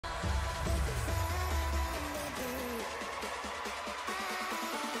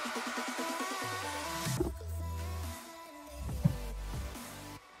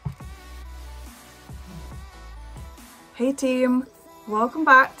Hey team, welcome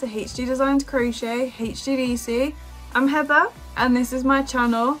back to HD Designs Crochet, HGDC. I'm Heather and this is my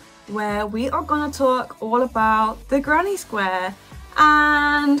channel where we are going to talk all about the granny square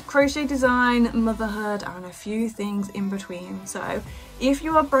and crochet design, motherhood and a few things in between. So if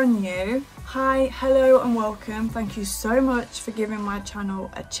you are brand new, hi, hello and welcome. Thank you so much for giving my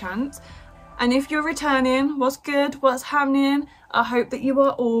channel a chance. And if you're returning, what's good, what's happening? I hope that you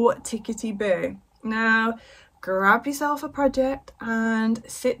are all tickety-boo. Now, grab yourself a project and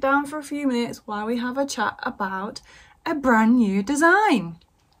sit down for a few minutes while we have a chat about a brand new design.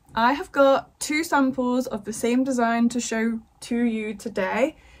 I have got two samples of the same design to show to you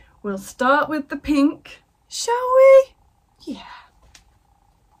today. We'll start with the pink, shall we? Yeah.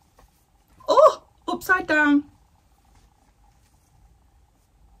 Oh, upside down.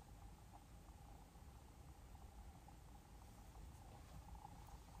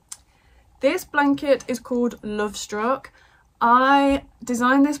 This blanket is called Lovestruck. I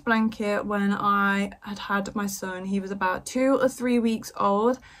designed this blanket when I had my son. He was about 2 or 3 weeks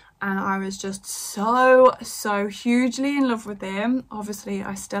old and I was just so hugely in love with him. Obviously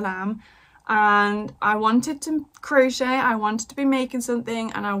I still am, and I wanted to crochet, I wanted to be making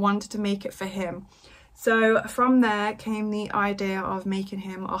something and I wanted to make it for him. So from there came the idea of making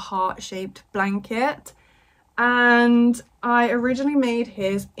him a heart-shaped blanket. And I originally made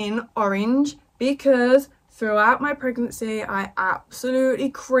his in orange because throughout my pregnancy I absolutely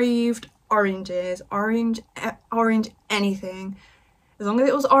craved oranges, orange anything. As long as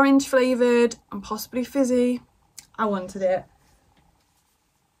it was orange flavoured and possibly fizzy, I wanted it.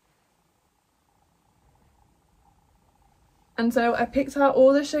 And so I picked out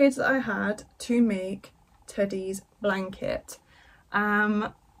all the shades that I had to make Teddy's blanket.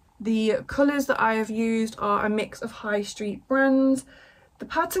 The colours that I have used are a mix of high street brands. The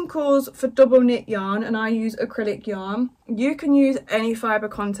pattern calls for double knit yarn and I use acrylic yarn. You can use any fibre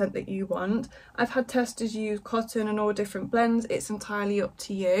content that you want. I've had testers use cotton and all different blends. It's entirely up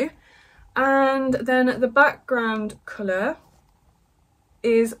to you. And then the background colour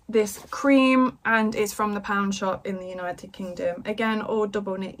is this cream and it's from the Pound Shop in the United Kingdom. Again, all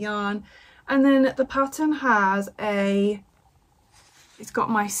double knit yarn. And then the pattern has it's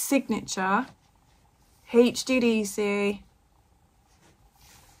got my signature HGDC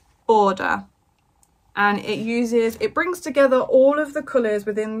border, and it brings together all of the colours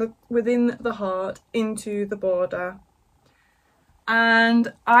within the heart into the border.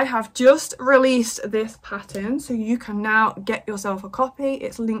 And I have just released this pattern, so you can now get yourself a copy.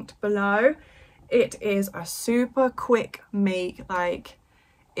 It's linked below. It is a super quick make, like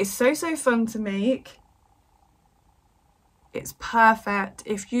it's so fun to make. It's perfect.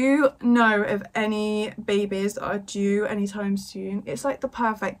 If you know of any babies that are due anytime soon, it's like the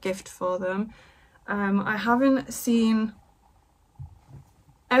perfect gift for them. I haven't seen...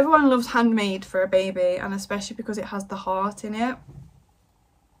 Everyone loves handmade for a baby, and especially because it has the heart in it.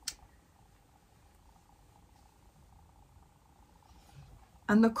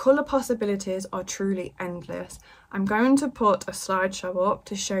 And the colour possibilities are truly endless. I'm going to put a slideshow up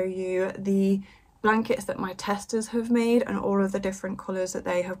to show you the blankets that my testers have made and all of the different colours that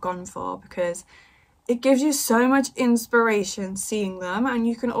they have gone for, because it gives you so much inspiration seeing them. And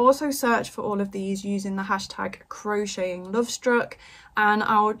you can also search for all of these using the hashtag crochetinglovestruck, and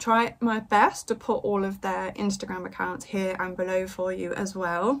I will try my best to put all of their Instagram accounts here and below for you as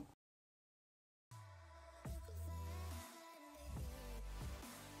well.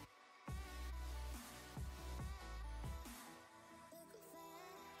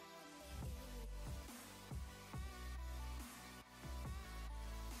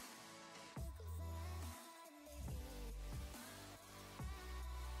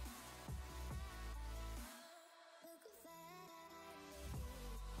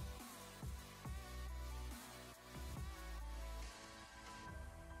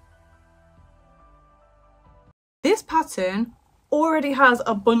 This pattern already has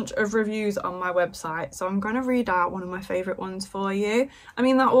a bunch of reviews on my website, so I'm going to read out one of my favourite ones for you. I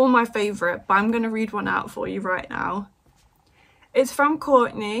mean, they're all my favourite, but I'm going to read one out for you right now. It's from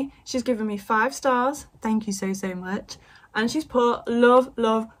Courtney. She's given me 5 stars. Thank you so much. And she's put, love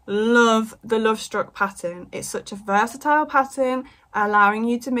the Lovestruck pattern. It's such a versatile pattern, allowing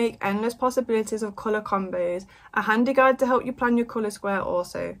you to make endless possibilities of colour combos. A handy guide to help you plan your colour square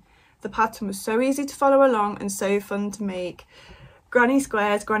also. The pattern was so easy to follow along and so fun to make. Granny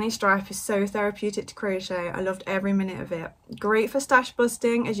squares, granny stripe is so therapeutic to crochet. I loved every minute of it. Great for stash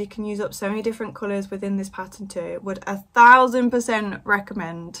busting, as you can use up so many different colours within this pattern too. Would 1000%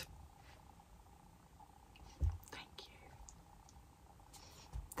 recommend. Thank you.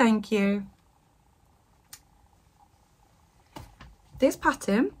 Thank you. This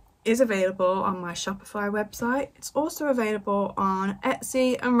pattern is available on my Shopify website. It's also available on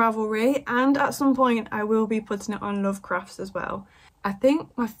Etsy and Ravelry, and at some point I will be putting it on Lovecrafts as well. I think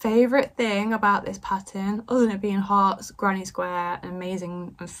my favourite thing about this pattern, other than it being hearts, granny square, and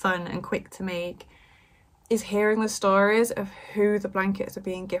amazing and fun and quick to make, is hearing the stories of who the blankets are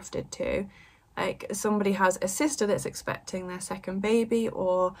being gifted to. Like, somebody has a sister that's expecting their second baby,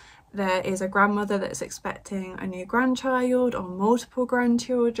 or there is a grandmother that's expecting a new grandchild or multiple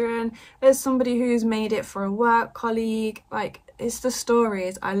grandchildren. There's somebody who's made it for a work colleague. Like, it's the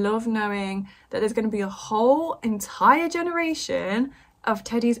stories. I love knowing that there's going to be a whole entire generation of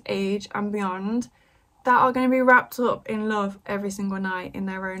Teddy's age and beyond that are going to be wrapped up in love every single night in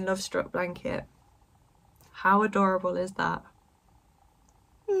their own Lovestruck blanket. How adorable is that?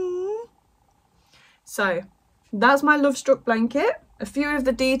 So that's my Lovestruck blanket. A few of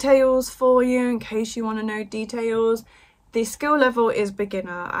the details for you in case you want to know details. The skill level is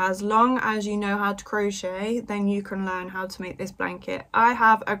beginner. As long as you know how to crochet, then you can learn how to make this blanket. I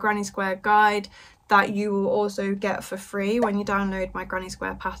have a granny square guide that you will also get for free when you download my granny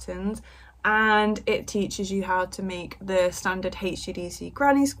square patterns, and it teaches you how to make the standard HGDC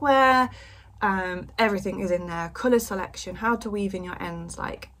granny square. Everything is in there, colour selection, how to weave in your ends,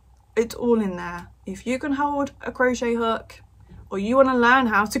 like it's all in there. If you can hold a crochet hook, or you want to learn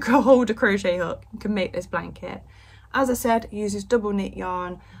how to hold a crochet hook, you can make this blanket. As I said, it uses double knit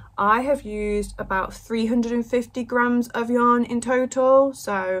yarn. I have used about 350 grams of yarn in total,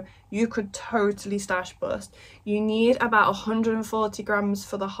 so you could totally stash bust. You need about 140 grams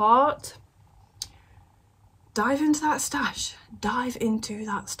for the heart. Dive into that stash. Dive into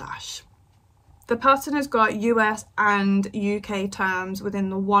that stash. The pattern has got US and UK terms within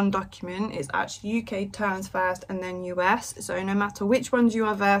the one document. It's actually UK terms first and then US. So no matter which ones you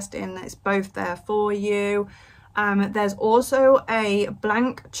are versed in, it's both there for you. There's also a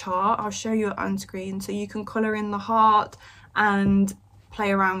blank chart. I'll show you it on screen so you can colour in the heart and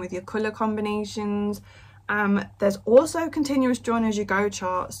play around with your colour combinations. There's also continuous join as you go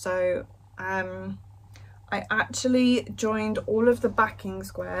chart. So I actually joined all of the backing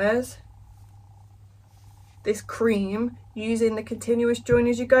squares, this cream, using the continuous join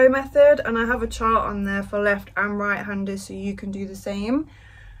as you go method, and I have a chart on there for left and right handers so you can do the same.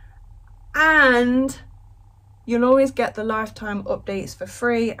 And you'll always get the lifetime updates for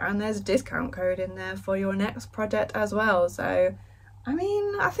free, and there's a discount code in there for your next project as well. So I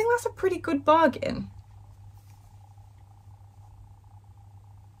mean, I think that's a pretty good bargain.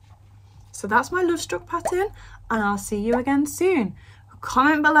 So that's my Lovestruck pattern, and I'll see you again soon.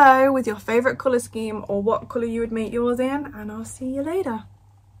 Comment below with your favourite colour scheme or what colour you would make yours in, and I'll see you later.